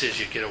Australia says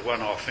you get a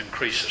one-off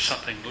increase of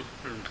something,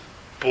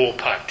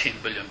 ballpark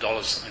 $10 billion,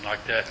 something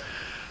like that,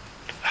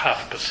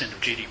 0.5%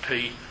 of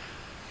GDP,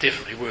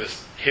 definitely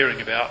worth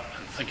hearing about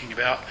and thinking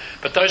about.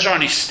 But those are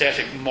only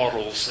static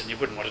models, and you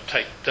wouldn't want to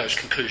take those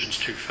conclusions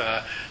too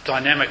far.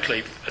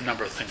 Dynamically, a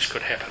number of things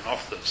could happen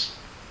off this.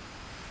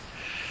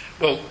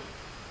 Well,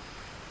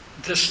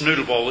 this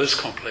noodle bowl is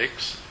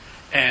complex,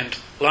 and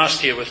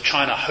last year with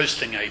China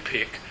hosting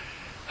APEC,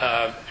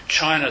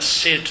 China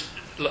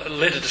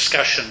led a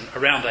discussion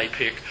around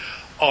APEC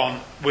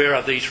on where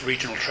are these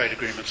regional trade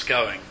agreements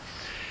going.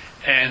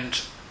 And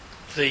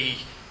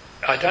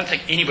I don't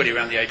think anybody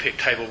around the APEC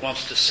table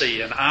wants to see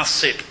an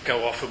RCEP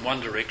go off in one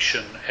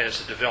direction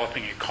as a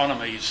developing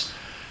economies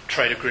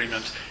trade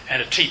agreement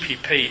and a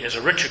TPP as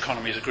a rich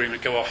economies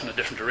agreement go off in a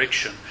different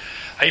direction.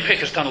 APEC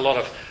has done a lot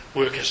of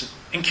work as an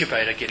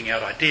incubator, getting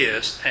out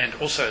ideas, and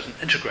also as an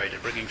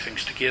integrator, bringing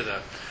things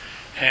together.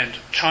 And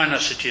China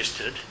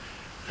suggested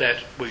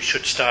that we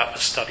should start a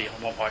study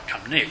on what might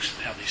come next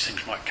and how these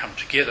things might come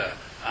together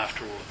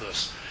after all of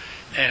this.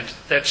 And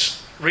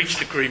that's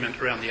reached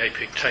agreement around the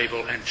APEC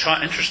table, and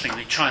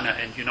interestingly, China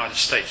and United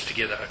States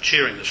together are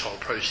chairing this whole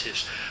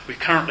process. We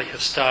currently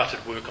have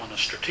started work on a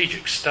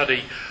strategic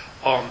study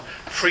on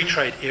free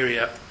trade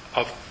area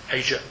of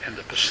Asia and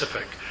the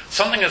Pacific.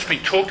 Something that's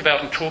been talked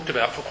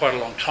about for quite a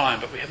long time,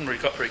 but we haven't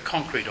really got very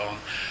concrete on.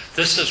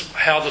 This is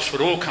how this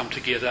would all come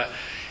together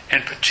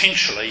and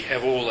potentially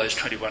have all those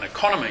 21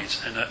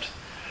 economies in it.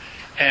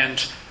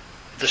 And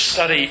the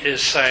study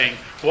is saying,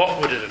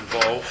 what would it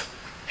involve?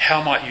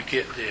 How might you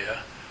get there?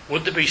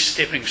 Would there be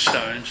stepping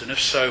stones? And if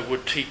so,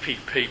 would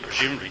TPP,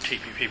 presumably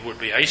TPP would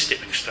be a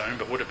stepping stone,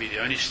 but would it be the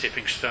only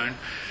stepping stone?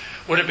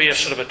 Would it be a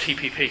sort of a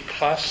TPP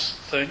plus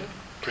thing?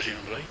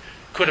 Presumably.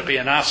 Could it be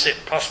an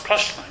RCEP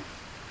plus thing?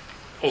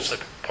 Also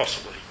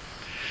possibly.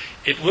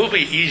 It will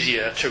be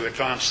easier to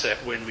advance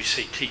that when we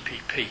see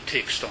TPP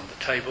text on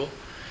the table,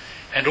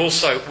 and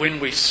also when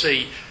we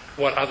see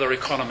what other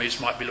economies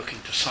might be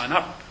looking to sign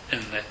up in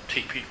that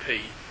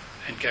TPP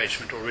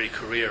engagement. Already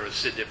Korea has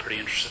said they're pretty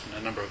interested,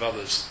 and a number of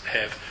others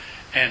have.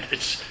 And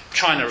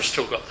China has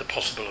still got the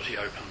possibility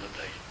open that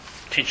they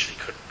potentially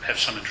could have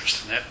some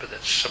interest in that, but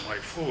that's some way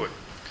forward.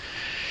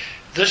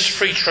 This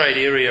free trade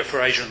area for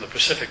Asia and the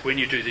Pacific, when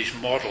you do these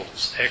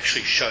models,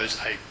 actually shows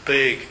a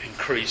big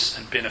increase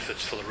in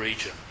benefits for the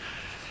region.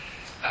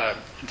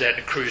 That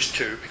accrues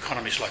to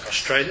economies like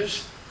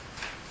Australia's,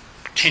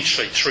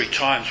 potentially 3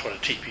 times what a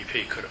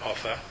TPP could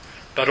offer,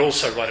 but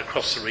also right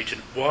across the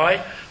region.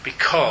 Why?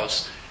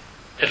 Because,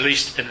 at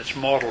least in its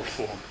model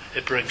form,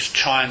 it brings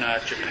China,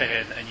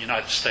 Japan and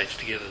United States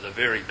together, the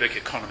very big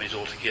economies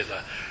all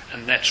together,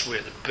 and that's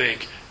where the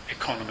big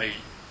economy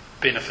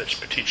benefits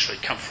potentially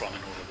come from in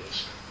all of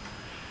this.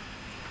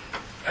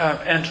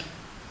 And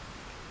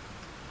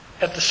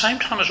at the same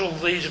time as all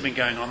these have been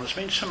going on, there's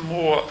been some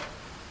more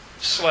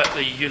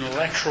slightly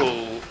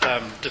unilateral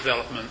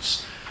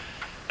developments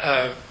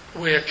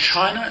where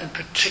China in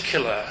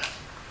particular,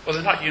 well,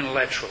 they're not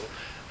unilateral,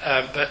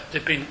 but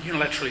they've been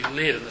unilaterally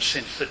led in the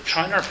sense that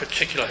China in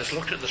particular has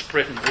looked at this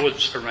Bretton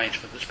Woods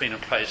arrangement that's been in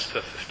place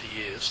for 50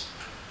 years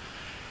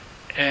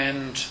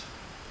and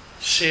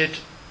said,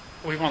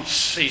 we want to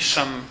see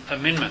some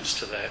amendments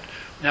to that.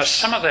 Now,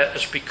 some of that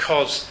is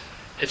because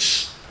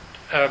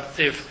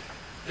they've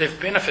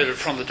benefited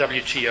from the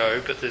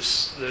WTO, but they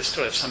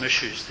still have some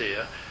issues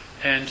there.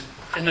 And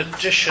in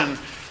addition,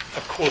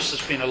 of course,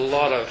 there's been a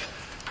lot of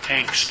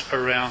angst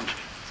around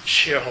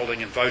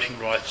shareholding and voting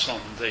rights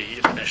on the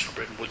international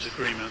Bretton Woods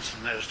agreements,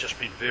 and that has just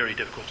been very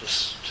difficult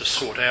to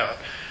sort out.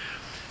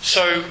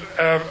 So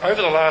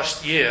over the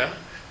last year,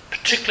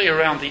 particularly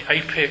around the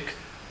APEC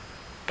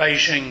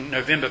Beijing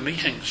November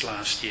meetings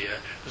last year,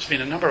 there's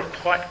been a number of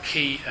quite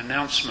key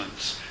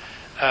announcements,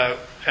 and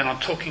I'm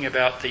talking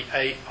about the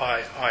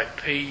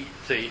AIIP,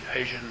 the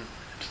Asian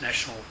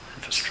International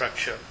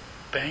Infrastructure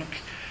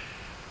Bank,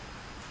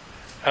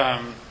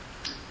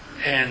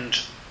 and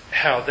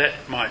how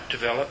that might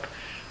develop.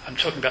 I'm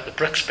talking about the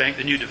BRICS Bank,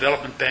 the new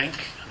development bank,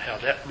 and how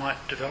that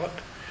might develop.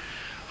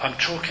 I'm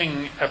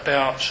talking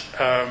about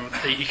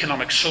the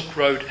economic Silk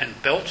Road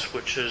and Belt,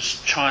 which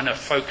is China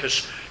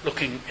focus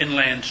looking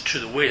inland to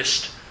the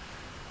west,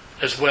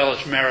 as well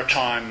as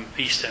maritime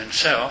east and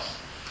south,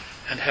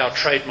 and how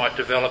trade might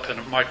develop, and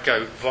it might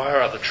go via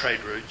other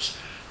trade routes,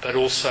 but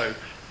also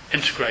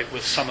integrate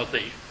with some of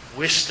the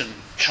western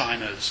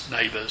China's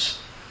neighbours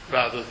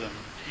rather than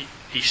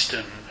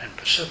eastern and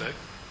Pacific.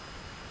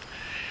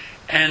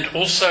 And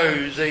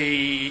also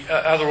the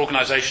other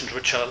organisations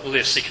which are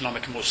less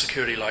economic and more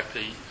security, like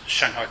the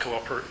Shanghai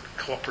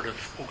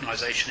Cooperative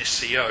Organisation,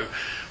 SCO,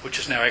 which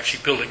is now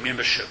actually building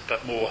membership,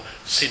 but more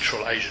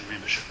Central Asian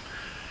membership.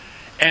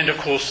 And of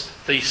course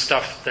the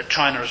stuff that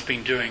China has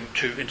been doing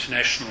to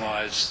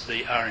internationalise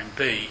the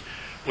RMB,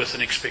 with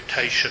an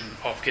expectation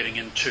of getting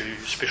into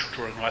special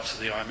drawing rights of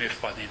the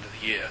IMF by the end of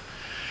the year,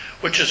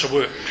 which is a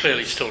work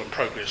clearly still in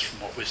progress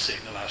from what we're seeing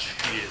the last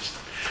few years.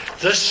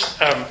 This,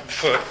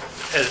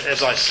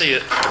 as I see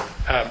it,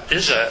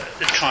 is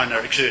China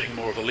exerting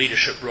more of a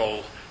leadership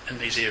role in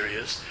these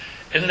areas.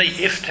 In the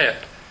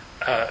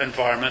FTAP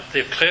environment,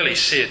 they've clearly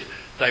said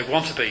they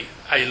want to be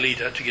a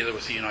leader together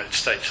with the United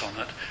States on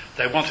it.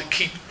 They want to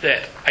keep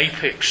that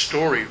APEC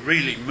story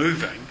really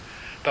moving,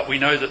 but we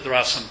know that there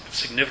are some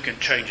significant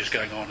changes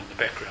going on in the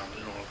background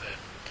and all of that.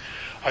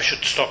 I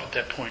should stop at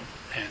that point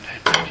and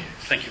hand back to you.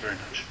 Thank you very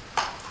much.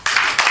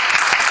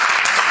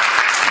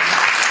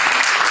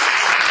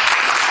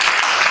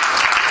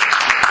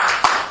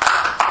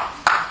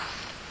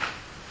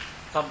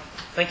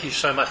 Thank you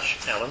so much,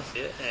 Alan.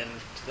 Yeah, and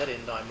to that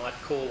end, I might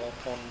call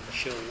upon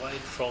Michelle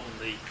Wade from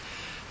the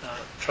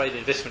Trade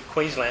Investment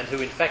Queensland, who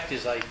in fact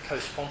is a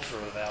co-sponsor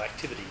of our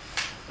activity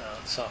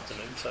this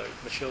afternoon. So,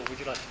 Michelle, would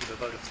you like to give a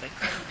vote of thanks?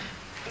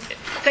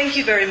 Thank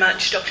you very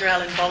much, Dr.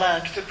 Alan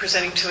Bollard, for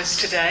presenting to us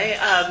today.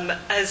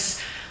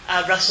 As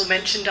Russell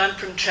mentioned, I'm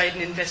from Trade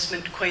and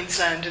Investment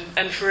Queensland,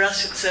 and for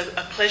us it's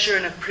a pleasure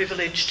and a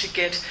privilege to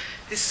get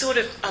this sort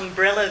of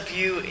umbrella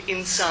view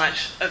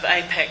insight of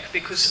APEC,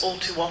 because all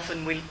too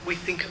often we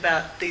think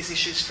about these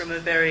issues from a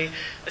very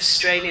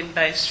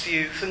Australian-based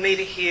view. For me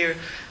to hear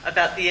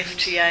about the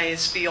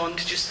FTAs beyond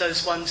just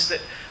those ones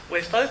that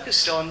we're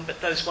focused on,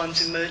 but those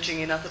ones emerging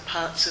in other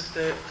parts of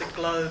the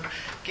globe,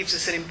 gives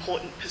us an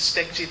important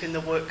perspective in the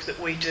work that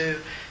we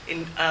do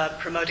in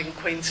promoting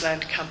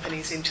Queensland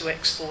companies into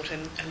export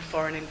and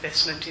foreign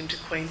investment into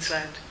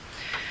Queensland.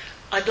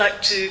 I'd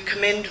like to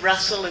commend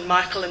Russell and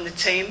Michael and the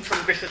team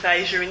from Griffith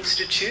Asia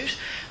Institute,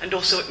 and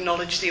also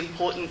acknowledge the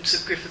importance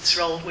of Griffith's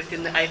role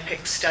within the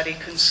APEC Study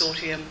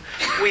Consortium.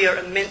 We are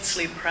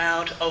immensely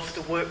proud of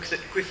the work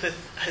that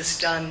Griffith has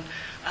done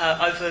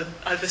over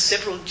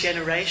several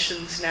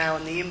generations now,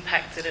 and the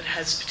impact that it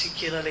has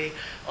particularly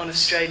on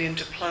Australian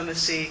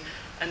diplomacy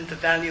and the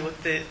value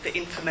of the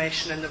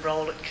information and the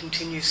role it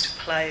continues to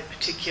play,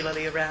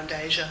 particularly around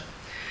Asia.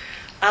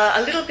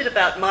 A little bit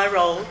about my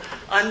role.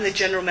 I'm the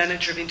General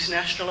Manager of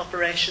International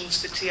Operations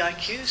for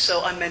TIQ,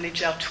 so I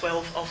manage our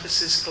 12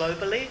 offices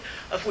globally,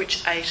 of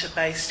which 8 are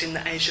based in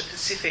the Asia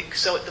Pacific.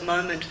 So at the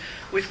moment,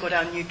 we've got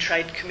our new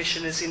Trade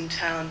Commissioners in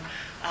town,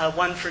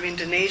 one from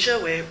Indonesia.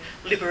 We're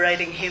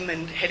liberating him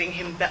and heading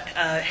him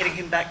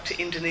back to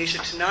Indonesia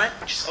tonight,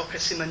 which is Oka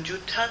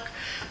Simanjuntak.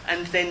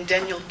 And then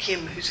Daniel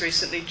Kim, who's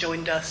recently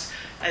joined us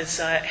as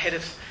Head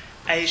of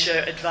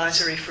Asia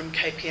Advisory from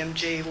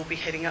KPMG, will be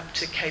heading up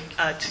to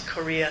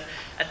Korea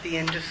at the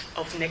end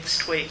of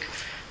next week.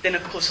 Then,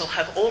 of course, I'll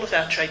have all of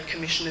our Trade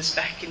Commissioners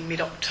back in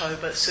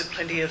mid-October, so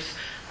plenty of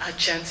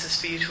chances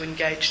for you to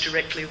engage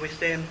directly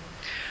with them.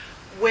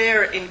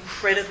 We're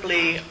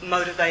incredibly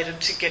motivated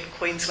to get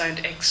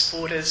Queensland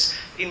exporters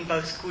in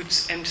both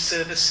goods and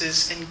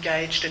services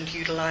engaged and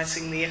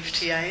utilising the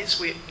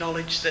FTAs. We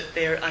acknowledge that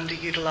they're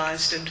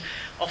underutilised and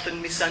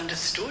often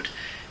misunderstood.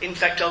 In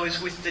fact, I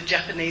was with the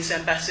Japanese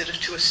ambassador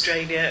to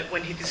Australia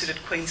when he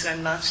visited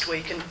Queensland last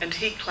week, and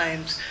he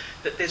claims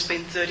that there's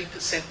been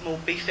 30% more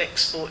beef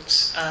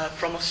exports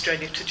from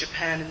Australia to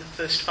Japan in the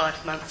first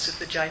 5 months of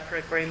the JPA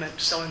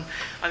agreement. So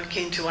I'm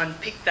keen to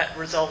unpick that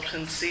result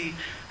and see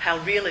how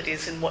real it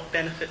is and what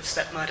benefits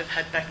that might have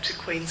had back to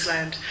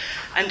Queensland.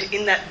 And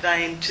in that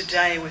vein,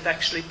 today we've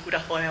actually put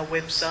up on our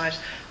website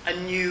a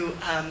new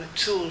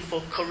tool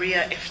for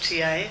Korea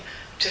FTA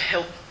to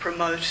help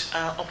promote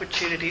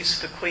opportunities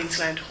for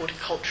Queensland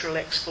horticultural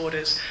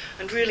exporters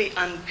and really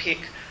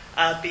unpick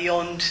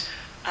beyond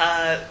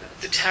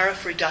the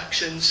tariff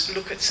reductions,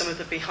 look at some of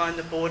the behind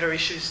the border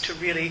issues to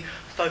really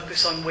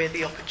focus on where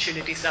the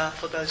opportunities are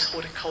for those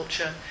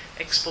horticulture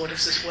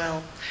exporters as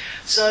well.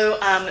 So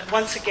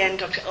once again,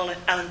 Dr.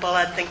 Alan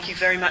Bollard, thank you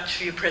very much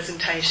for your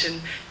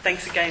presentation.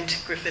 Thanks again to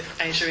Griffith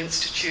Asia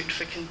Institute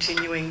for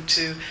continuing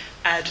to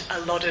add a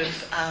lot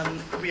of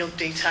real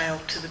detail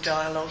to the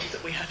dialogue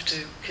that we have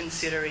to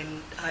consider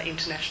in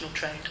international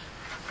trade.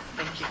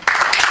 Thank you.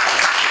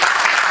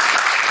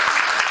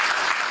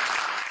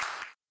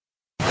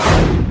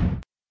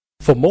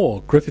 For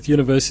more Griffith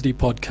University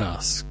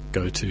podcasts,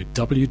 go to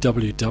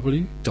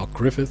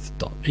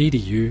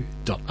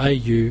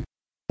www.griffith.edu.au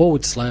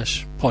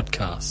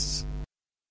www.ecc.org.au/podcasts.